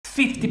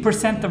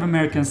50% of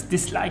Americans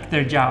dislike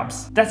their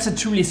jobs. That's a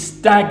truly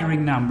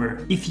staggering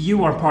number. If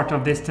you are part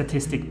of this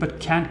statistic but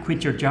can't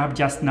quit your job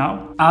just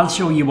now, I'll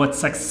show you what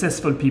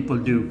successful people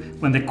do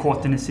when they're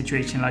caught in a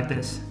situation like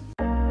this.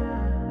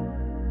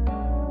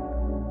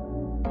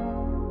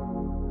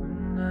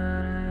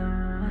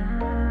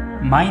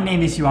 My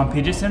name is Johan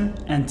Pedersen,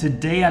 and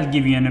today I'll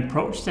give you an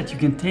approach that you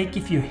can take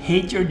if you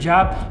hate your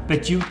job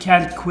but you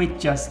can't quit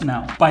just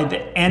now. By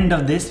the end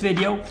of this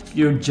video,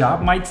 your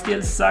job might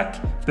still suck,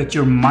 but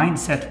your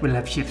mindset will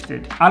have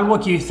shifted. I'll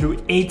walk you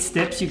through 8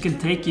 steps you can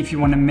take if you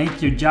want to make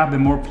your job a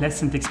more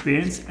pleasant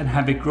experience and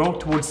have it grow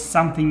towards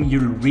something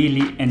you'll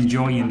really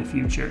enjoy in the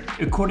future.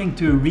 According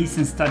to a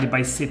recent study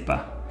by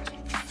CIPA,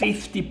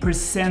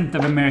 50%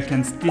 of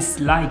Americans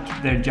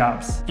dislike their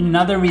jobs.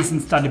 Another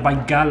recent study by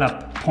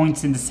Gallup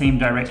points in the same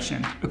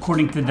direction.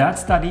 According to that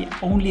study,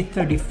 only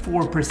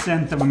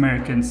 34% of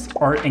Americans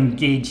are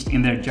engaged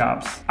in their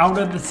jobs. Out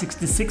of the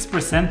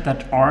 66%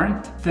 that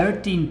aren't,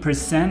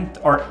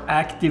 13% are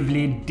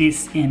actively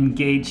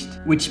disengaged,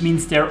 which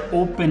means they're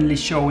openly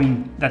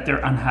showing that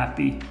they're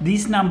unhappy.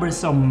 These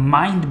numbers are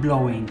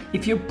mind-blowing.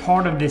 If you're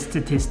part of this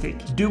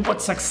statistic, do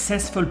what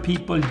successful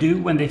people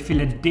do when they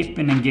feel a dip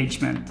in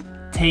engagement.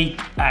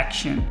 Take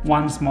action.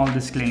 One small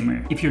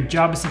disclaimer: if your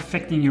job is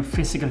affecting your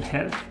physical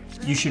health,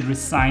 you should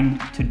resign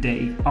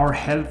today. Our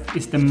health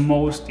is the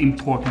most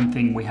important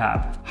thing we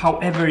have.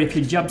 However, if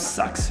your job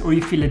sucks or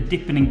you feel a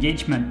dip in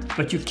engagement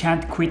but you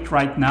can't quit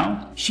right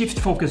now, shift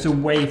focus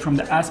away from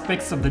the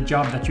aspects of the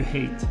job that you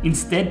hate.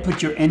 Instead,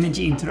 put your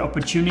energy into the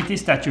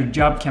opportunities that your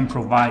job can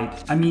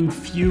provide. I mean,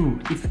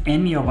 few, if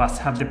any of us,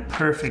 have the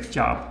perfect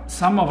job.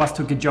 Some of us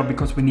took a job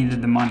because we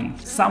needed the money.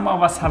 Some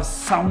of us have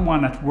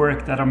someone at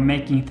work that are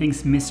making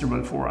things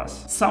miserable for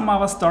us. Some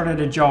of us started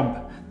a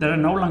job that are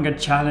no longer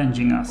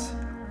challenging us,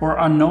 or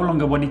are no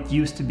longer what it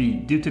used to be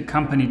due to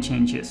company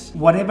changes.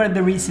 Whatever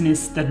the reason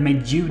is that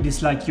made you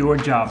dislike your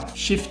job,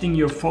 shifting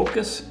your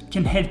focus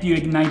can help you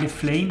ignite a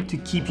flame to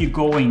keep you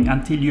going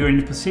until you're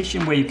in a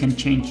position where you can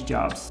change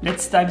jobs.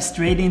 Let's dive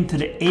straight into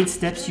the 8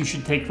 steps you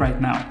should take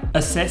right now.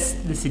 Assess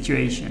the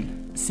situation.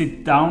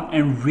 Sit down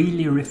and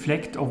really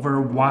reflect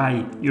over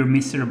why you're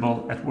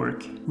miserable at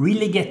work.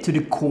 Really get to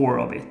the core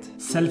of it.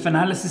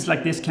 Self-analysis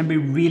like this can be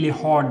really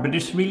hard, but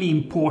it's really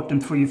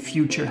important for your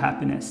future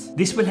happiness.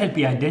 This will help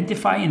you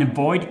identify and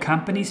avoid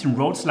companies and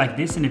roles like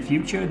this in the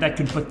future that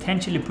could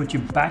potentially put you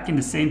back in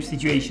the same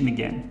situation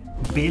again.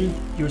 Build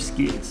your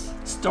skills.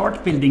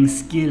 Start building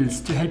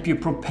skills to help you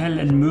propel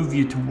and move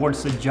you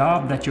towards a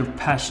job that you're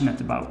passionate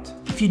about.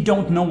 If you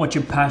don't know what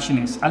your passion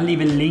is, I'll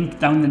leave a link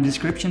down in the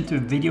description to a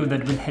video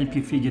that will help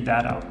you figure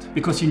that out,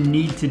 because you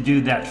need to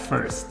do that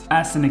first.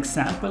 As an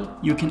example,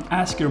 you can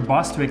ask your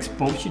boss to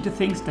expose you to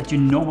things that you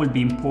know will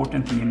be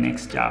important in your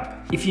next job.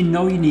 If you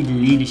know you need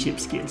leadership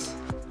skills,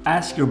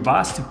 ask your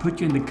boss to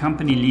put you in the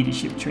company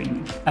leadership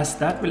training, as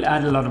that will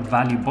add a lot of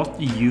value both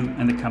to you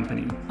and the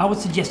company. I would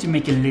suggest you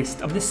make a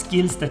list of the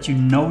skills that you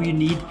know you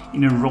need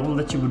in a role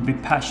that you would be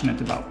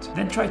passionate about.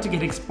 Then try to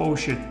get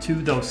exposure to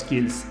those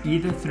skills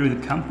either through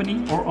the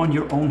company or on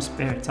your own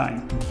spare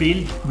time.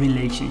 Build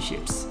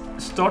relationships.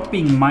 Start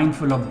being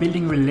mindful of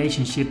building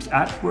relationships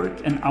at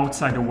work and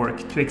outside of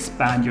work to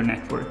expand your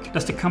network.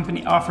 Does the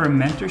company offer a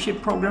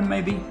mentorship program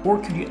maybe?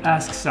 Or could you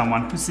ask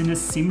someone who's in a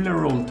similar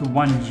role to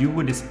one you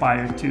would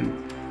aspire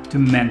to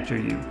mentor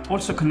you?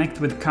 Also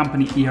connect with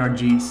company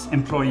ERGs,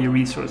 employee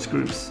resource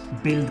groups.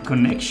 Build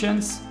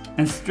connections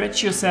and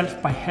stretch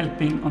yourself by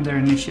helping on their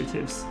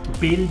initiatives.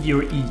 Build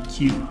your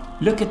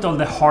EQ. Look at all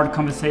the hard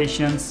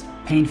conversations,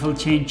 painful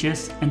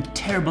changes, and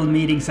terrible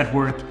meetings at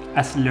work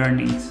as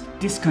learnings.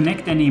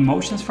 Disconnect any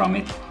emotions from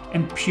it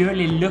and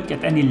purely look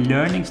at any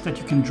learnings that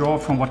you can draw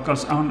from what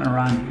goes on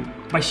around you.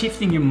 By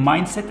shifting your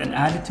mindset and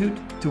attitude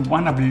to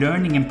one of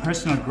learning and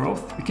personal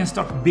growth, you can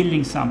start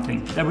building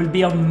something that will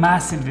be of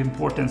massive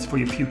importance for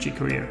your future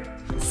career.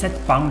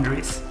 Set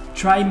boundaries.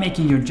 Try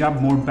making your job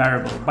more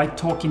bearable by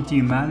talking to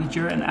your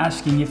manager and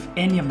asking if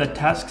any of the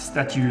tasks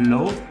that you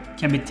loathe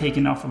can be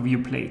taken off of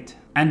your plate.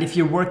 And if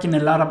you're working a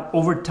lot of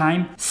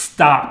overtime,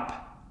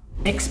 stop.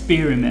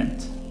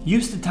 Experiment.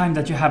 Use the time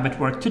that you have at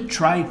work to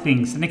try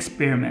things and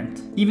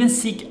experiment. Even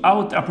seek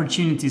out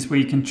opportunities where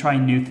you can try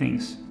new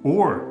things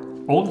or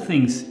old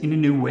things in a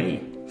new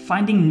way.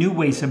 Finding new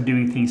ways of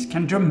doing things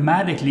can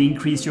dramatically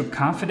increase your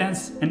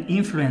confidence and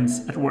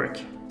influence at work.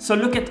 So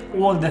look at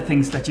all the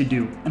things that you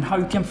do and how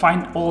you can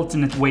find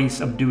alternate ways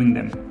of doing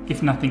them.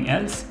 If nothing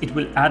else, it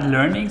will add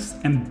learnings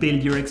and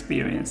build your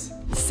experience.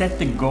 Set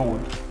the goal.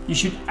 You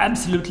should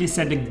absolutely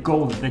set a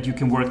goal that you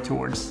can work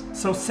towards.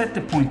 So set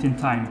the point in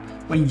time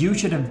when you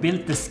should have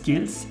built the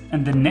skills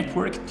and the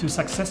network to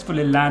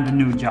successfully land a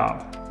new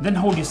job. Then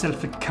hold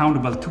yourself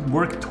accountable to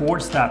work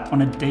towards that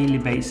on a daily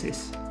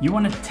basis. You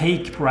want to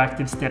take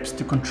proactive steps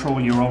to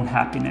control your own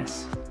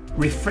happiness.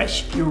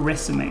 Refresh your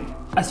resume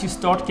as you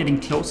start getting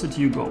closer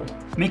to your goal.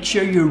 Make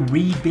sure you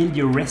rebuild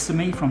your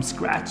resume from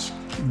scratch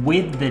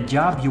with the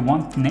job you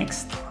want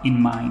next in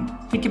mind.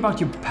 Think about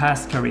your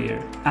past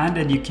career and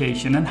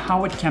education and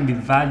how it can be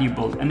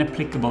valuable and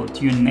applicable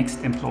to your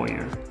next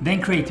employer.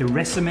 Then create a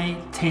resume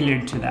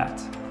tailored to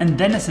that. And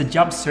then as a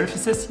job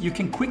surfaces, you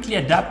can quickly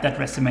adapt that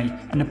resume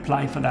and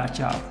apply for that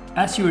job.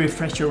 As you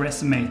refresh your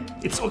resume,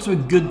 it's also a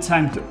good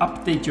time to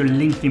update your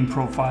LinkedIn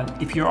profile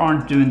if you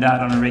aren't doing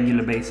that on a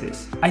regular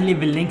basis. I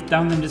leave a link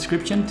down in the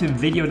description to a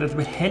video that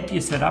will help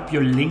you set up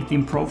your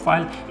LinkedIn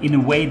profile in a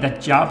way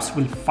that jobs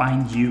will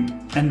find you.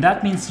 And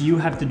that means you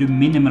have to do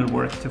minimal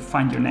work to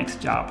find your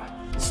next job.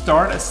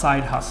 Start a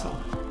side hustle.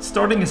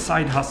 Starting a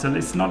side hustle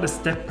is not a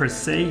step per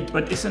se,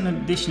 but it's an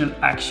additional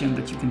action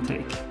that you can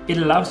take. It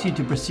allows you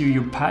to pursue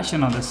your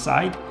passion on the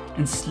side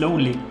and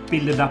slowly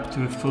build it up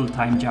to a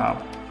full-time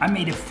job. I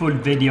made a full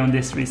video on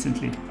this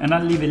recently, and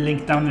I'll leave a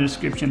link down in the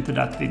description to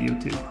that video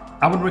too.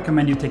 I would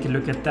recommend you take a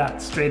look at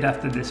that straight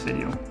after this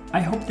video.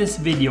 I hope this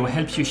video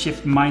helps you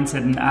shift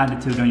mindset and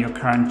attitude on your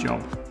current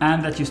job,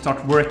 and that you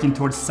start working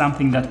towards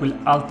something that will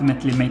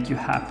ultimately make you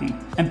happy.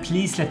 And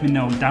please let me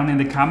know down in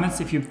the comments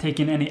if you've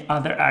taken any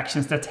other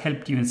actions that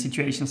helped you in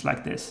situations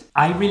like this.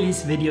 I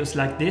release videos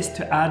like this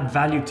to add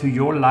value to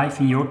your life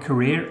and your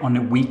career on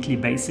a weekly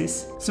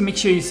basis. So make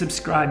sure you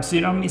subscribe so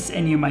you don't miss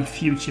any of my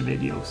future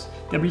videos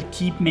that will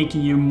keep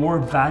making you more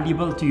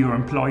valuable to your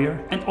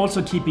employer and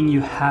also keeping you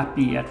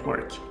happy at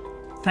work.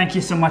 Thank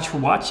you so much for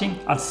watching.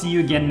 I'll see you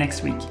again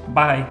next week.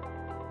 Bye.